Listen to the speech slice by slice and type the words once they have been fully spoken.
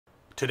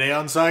Today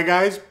on SE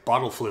Guys,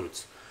 bottle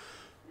flutes.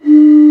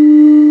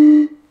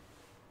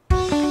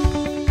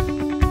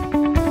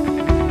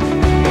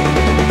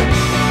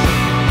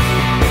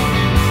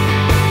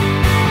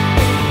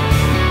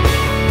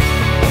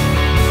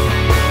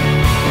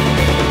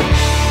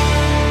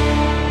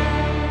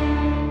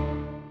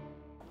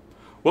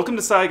 Welcome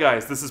to SE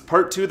Guys. This is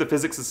part 2 of the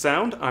physics of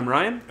sound. I'm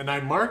Ryan. And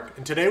I'm Mark,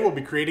 and today we'll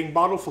be creating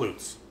bottle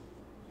flutes.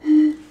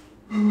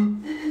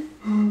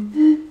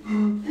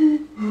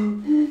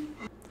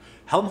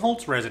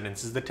 Helmholtz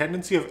resonance is the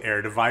tendency of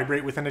air to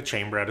vibrate within a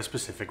chamber at a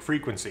specific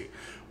frequency.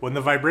 When the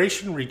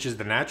vibration reaches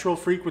the natural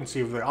frequency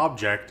of the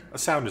object, a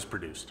sound is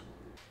produced.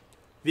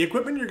 The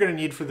equipment you're going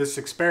to need for this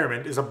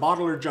experiment is a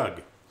bottle or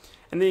jug.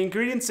 And the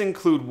ingredients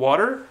include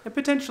water and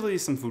potentially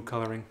some food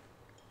coloring.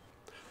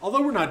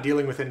 Although we're not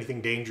dealing with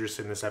anything dangerous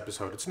in this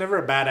episode, it's never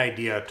a bad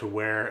idea to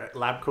wear a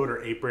lab coat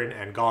or apron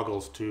and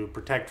goggles to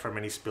protect from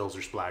any spills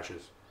or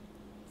splashes.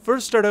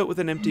 First, start out with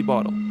an empty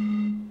bottle.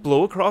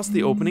 Blow across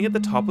the opening at the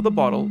top of the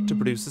bottle to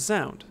produce a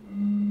sound.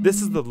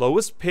 This is the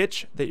lowest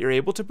pitch that you're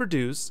able to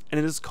produce, and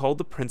it is called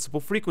the principal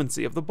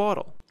frequency of the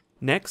bottle.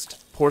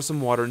 Next, pour some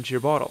water into your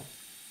bottle.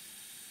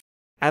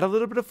 Add a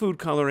little bit of food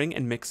coloring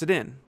and mix it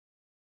in.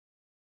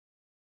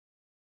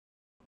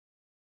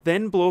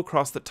 Then blow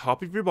across the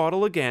top of your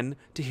bottle again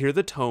to hear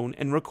the tone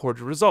and record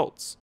your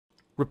results.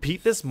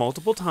 Repeat this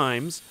multiple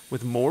times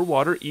with more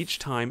water each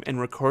time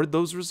and record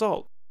those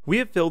results. We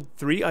have filled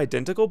 3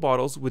 identical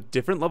bottles with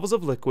different levels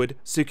of liquid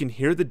so you can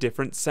hear the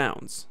different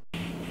sounds.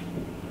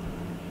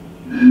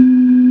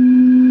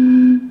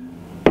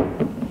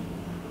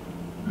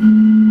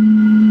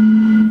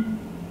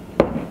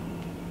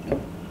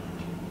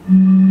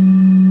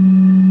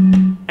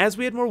 As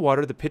we add more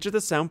water, the pitch of the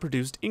sound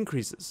produced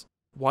increases.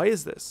 Why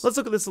is this? Let's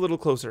look at this a little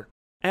closer.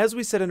 As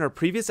we said in our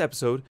previous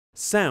episode,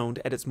 sound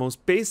at its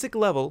most basic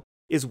level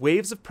is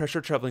waves of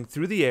pressure traveling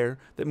through the air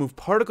that move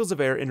particles of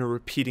air in a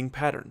repeating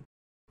pattern.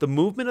 The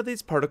movement of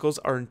these particles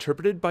are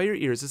interpreted by your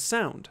ears as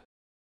sound.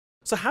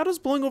 So how does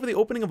blowing over the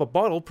opening of a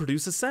bottle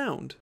produce a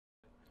sound?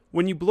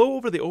 When you blow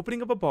over the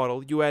opening of a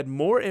bottle, you add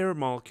more air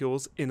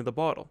molecules into the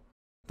bottle.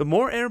 The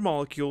more air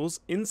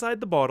molecules inside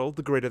the bottle,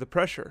 the greater the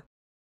pressure.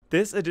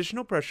 This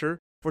additional pressure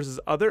forces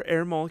other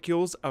air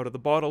molecules out of the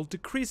bottle,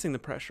 decreasing the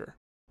pressure.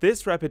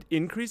 This rapid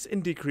increase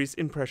and decrease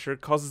in pressure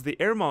causes the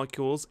air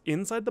molecules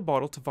inside the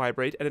bottle to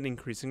vibrate at an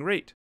increasing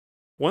rate.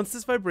 Once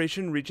this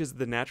vibration reaches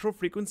the natural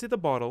frequency of the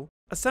bottle,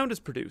 a sound is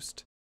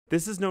produced.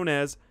 This is known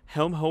as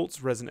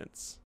Helmholtz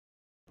resonance.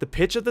 The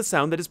pitch of the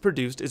sound that is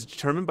produced is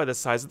determined by the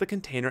size of the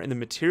container and the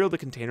material the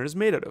container is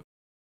made out of.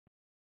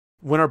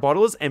 When our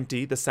bottle is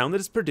empty, the sound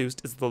that is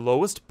produced is the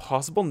lowest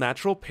possible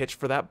natural pitch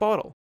for that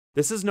bottle.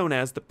 This is known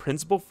as the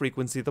principal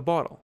frequency of the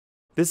bottle.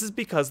 This is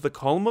because the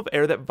column of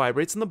air that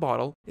vibrates in the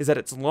bottle is at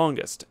its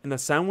longest, and the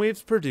sound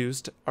waves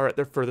produced are at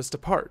their furthest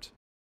apart.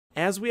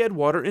 As we add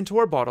water into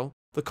our bottle,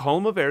 the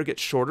column of air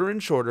gets shorter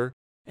and shorter,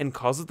 and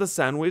causes the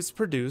sound waves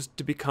produced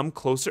to become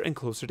closer and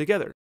closer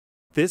together.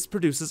 This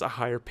produces a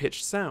higher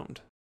pitched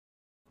sound.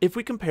 If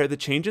we compare the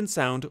change in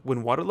sound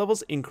when water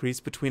levels increase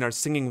between our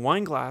singing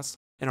wine glass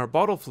and our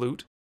bottle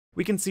flute,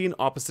 we can see an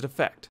opposite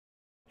effect.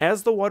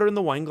 As the water in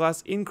the wine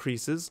glass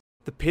increases,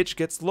 the pitch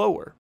gets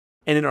lower,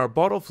 and in our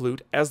bottle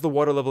flute, as the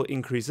water level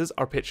increases,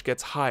 our pitch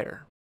gets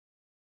higher.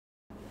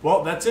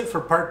 Well, that's it for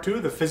part 2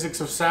 of the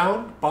physics of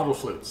sound, bottle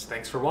flutes.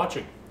 Thanks for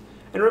watching.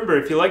 And remember,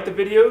 if you liked the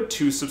video,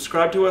 to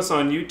subscribe to us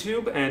on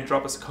YouTube and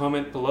drop us a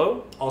comment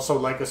below. Also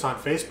like us on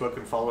Facebook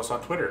and follow us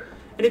on Twitter.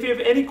 And if you have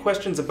any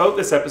questions about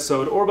this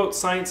episode or about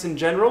science in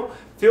general,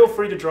 feel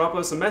free to drop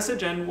us a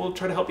message and we'll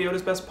try to help you out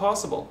as best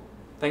possible.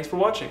 Thanks for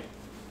watching.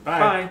 Bye.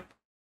 Bye.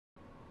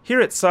 Here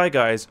at SE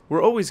Guys,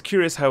 we're always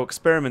curious how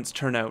experiments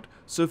turn out,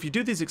 so if you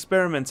do these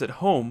experiments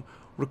at home,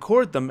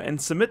 record them and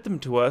submit them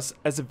to us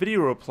as a video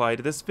reply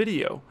to this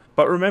video.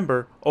 But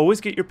remember,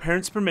 always get your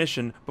parents'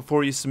 permission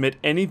before you submit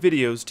any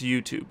videos to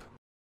YouTube.